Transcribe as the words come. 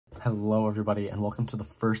Hello everybody and welcome to the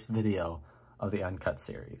first video of the Uncut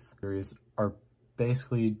series. Series are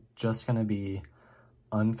basically just going to be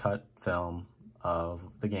uncut film of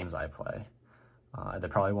the games I play. They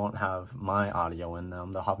probably won't have my audio in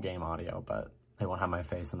them. They'll have game audio, but they won't have my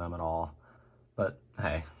face in them at all. But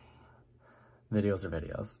hey, videos are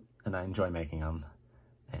videos and I enjoy making them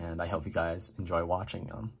and I hope you guys enjoy watching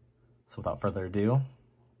them. So without further ado,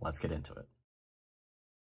 let's get into it.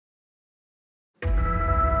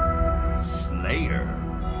 Slayer.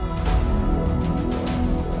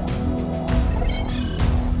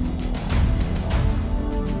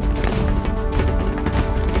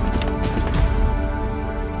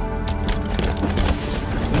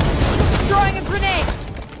 Throwing a grenade!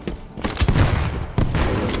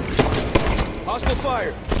 Hostile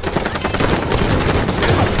fire!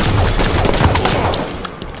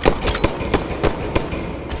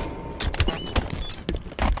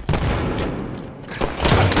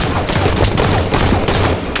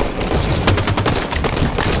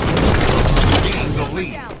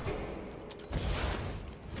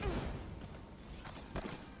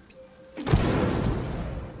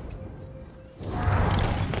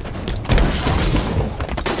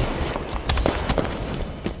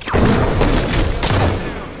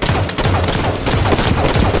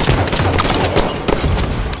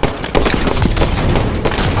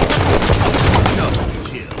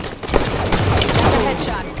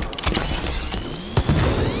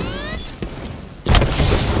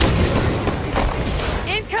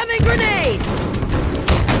 Incoming grenade!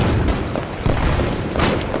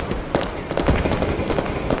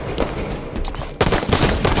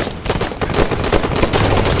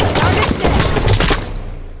 Target's dead.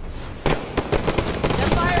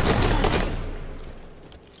 They're fired.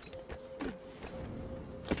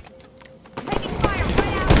 Taking fire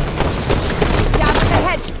right out. Down with the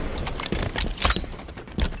hedge.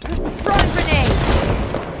 Throwing grenade.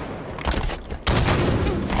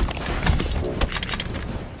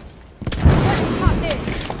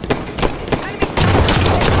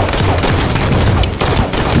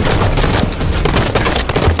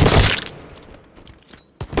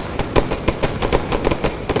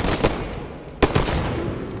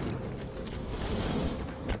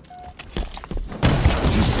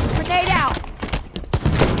 Grenade out!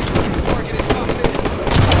 Target is top mid.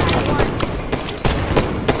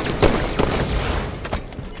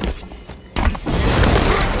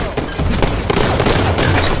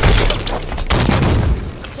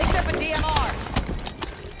 Picked up a DMR.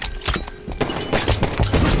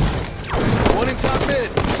 One in top mid.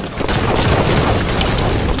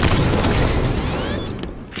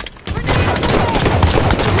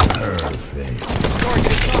 Perfect.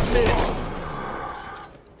 Target is top mid.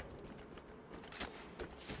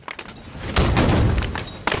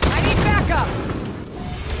 I need backup!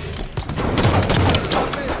 Top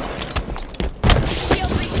mid.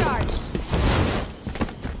 Shield recharged.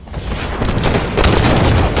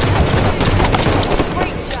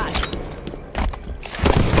 Great shot.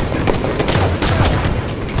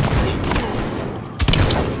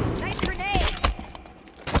 Nice grenade.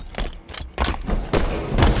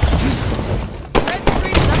 Red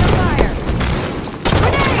screen is under fire.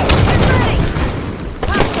 Grenade! Get ready!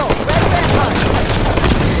 Hostile! Red vampire!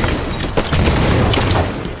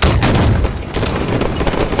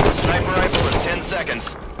 Sniper rifle in 10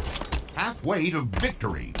 seconds. Halfway to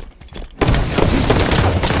victory.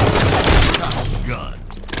 Gun.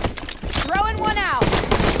 Throwing one out.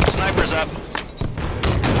 Sniper's up. Get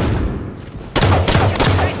the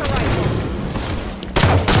sniper rifle.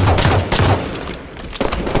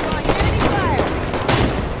 Drawing enemy fire.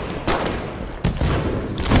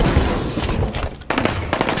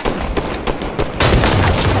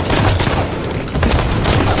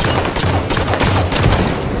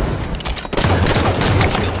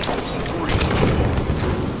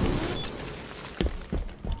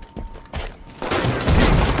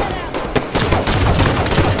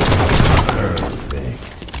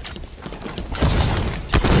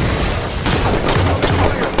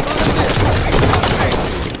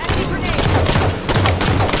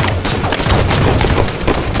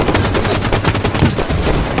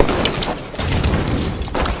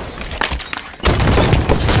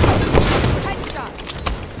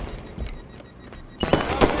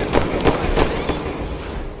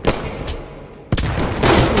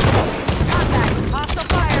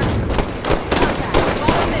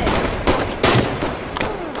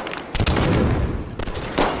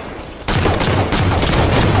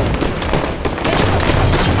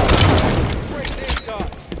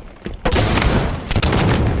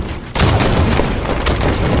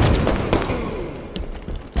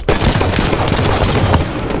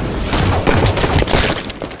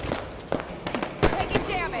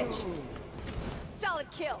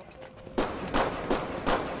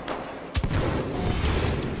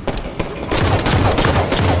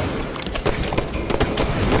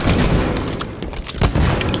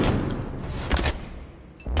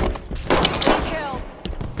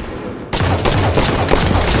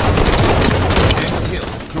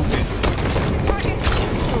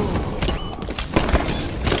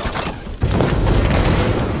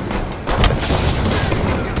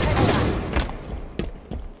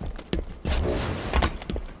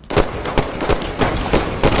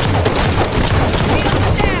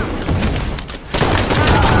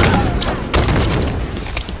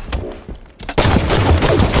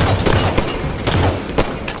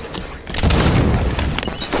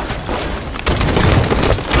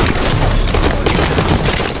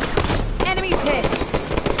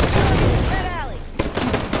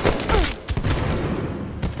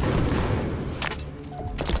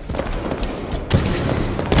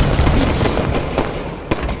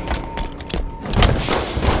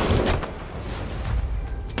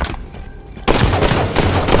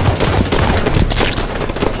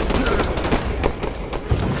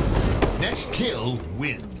 kill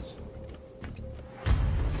wins.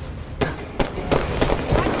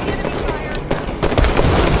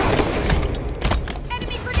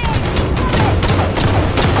 Enemy grenade!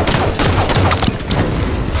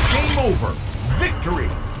 Game over. Victory.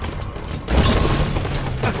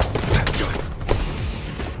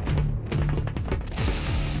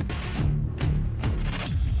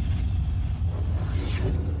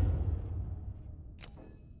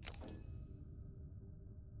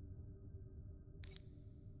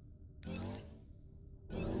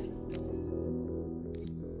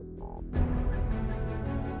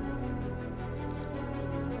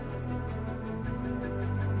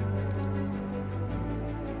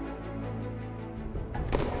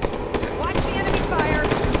 Watch the enemy fire!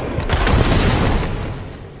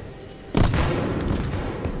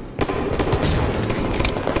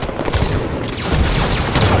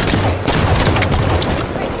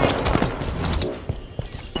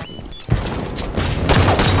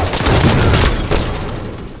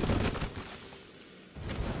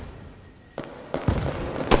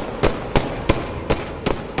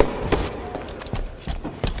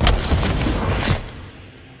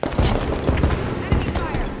 Enemy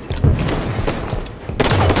fire!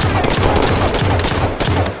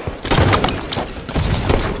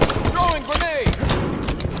 Throwing grenade!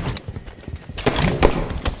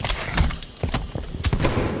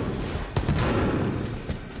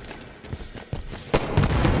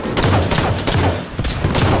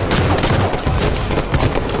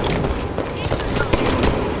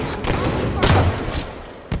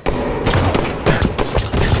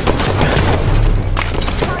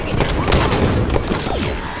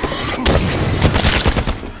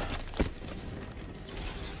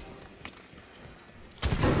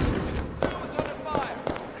 Someone's under fire!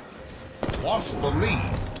 Lost the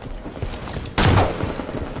lead.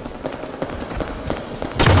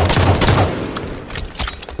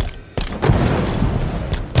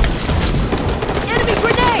 Enemy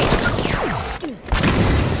grenade!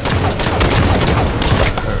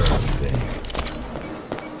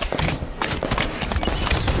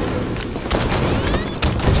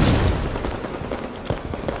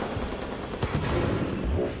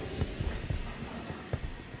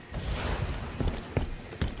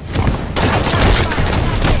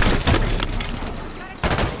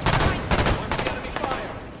 Enemy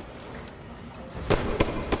fire!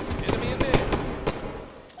 Enemy in there!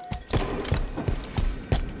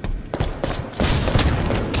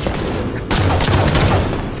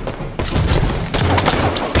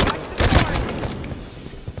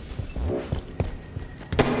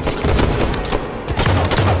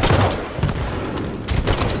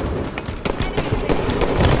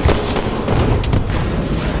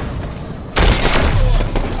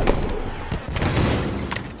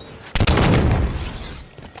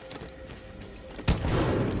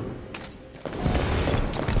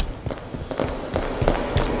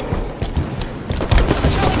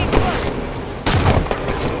 Throwing explosive!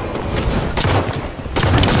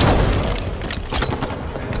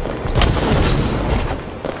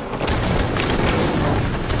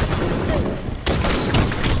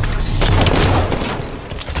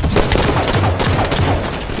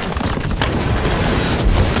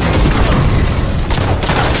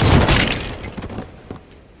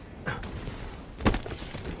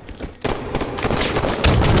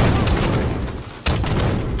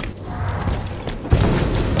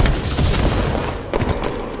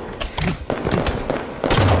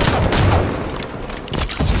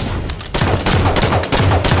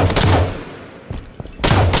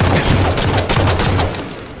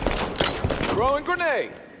 Throwing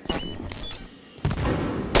grenade!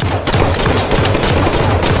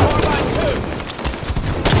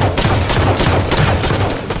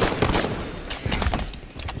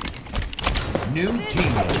 New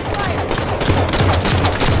teammate.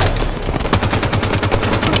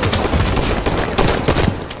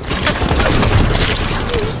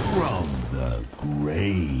 From the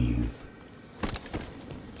grave.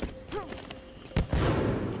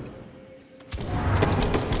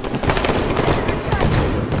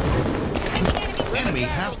 Enemy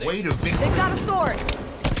halfway to victory. They've got a sword!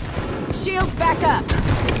 Shields back up!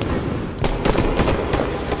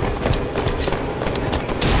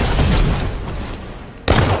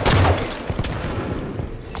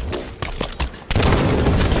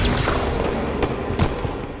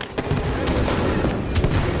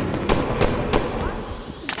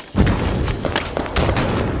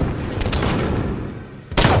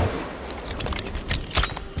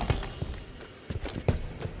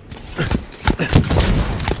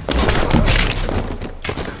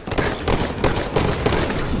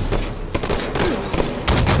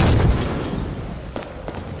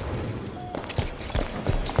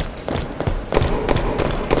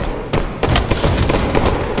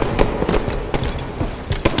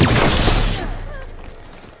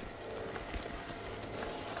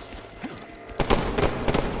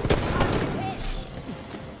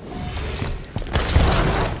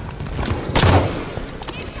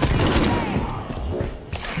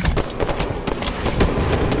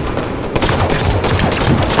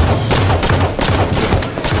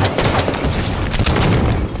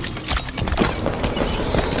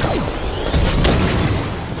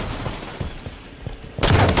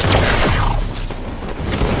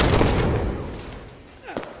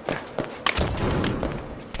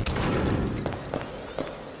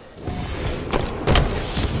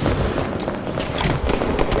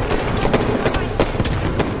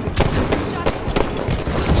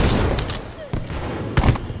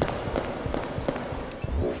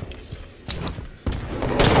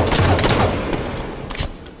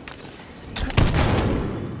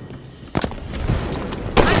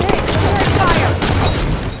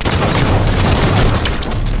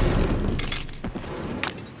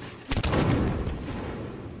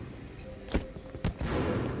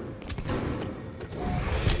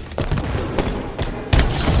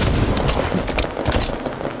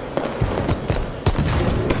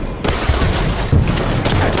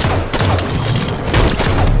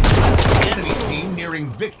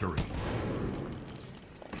 victory.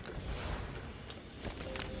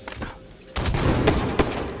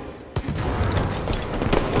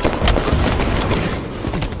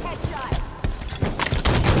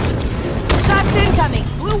 Shots incoming!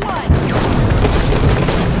 Blue one!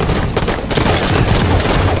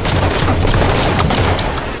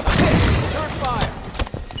 Return fire.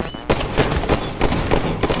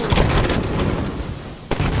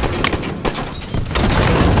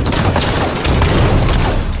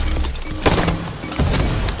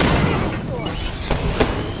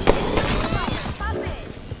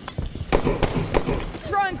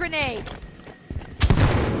 Throwing grenade!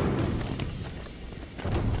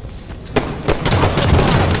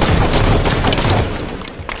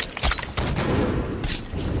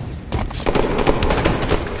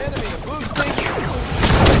 Enemy in blue station.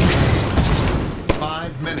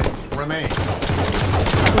 5 minutes remain.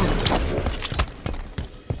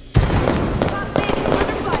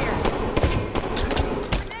 Under fire!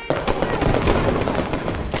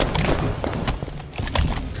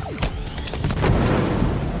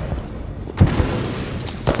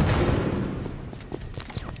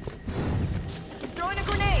 Throwing a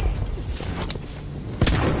grenade!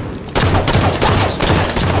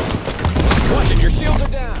 Watch it, your shields are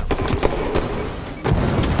down.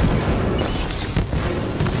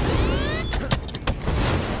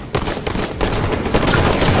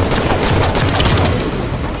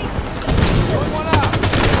 Throwing one out.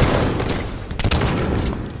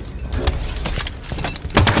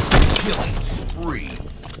 Killing spree.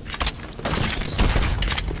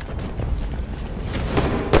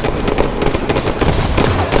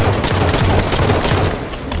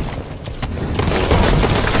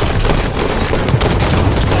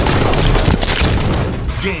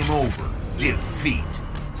 Game over. Defeat.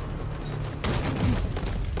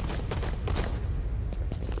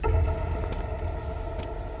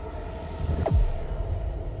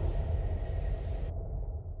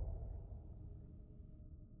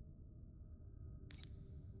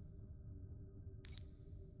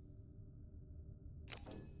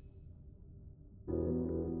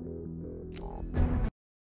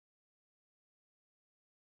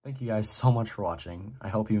 Thank you guys so much for watching. I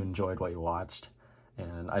hope you enjoyed what you watched,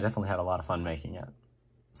 and I definitely had a lot of fun making it.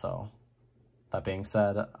 So, that being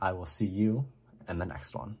said, I will see you in the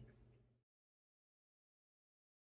next one.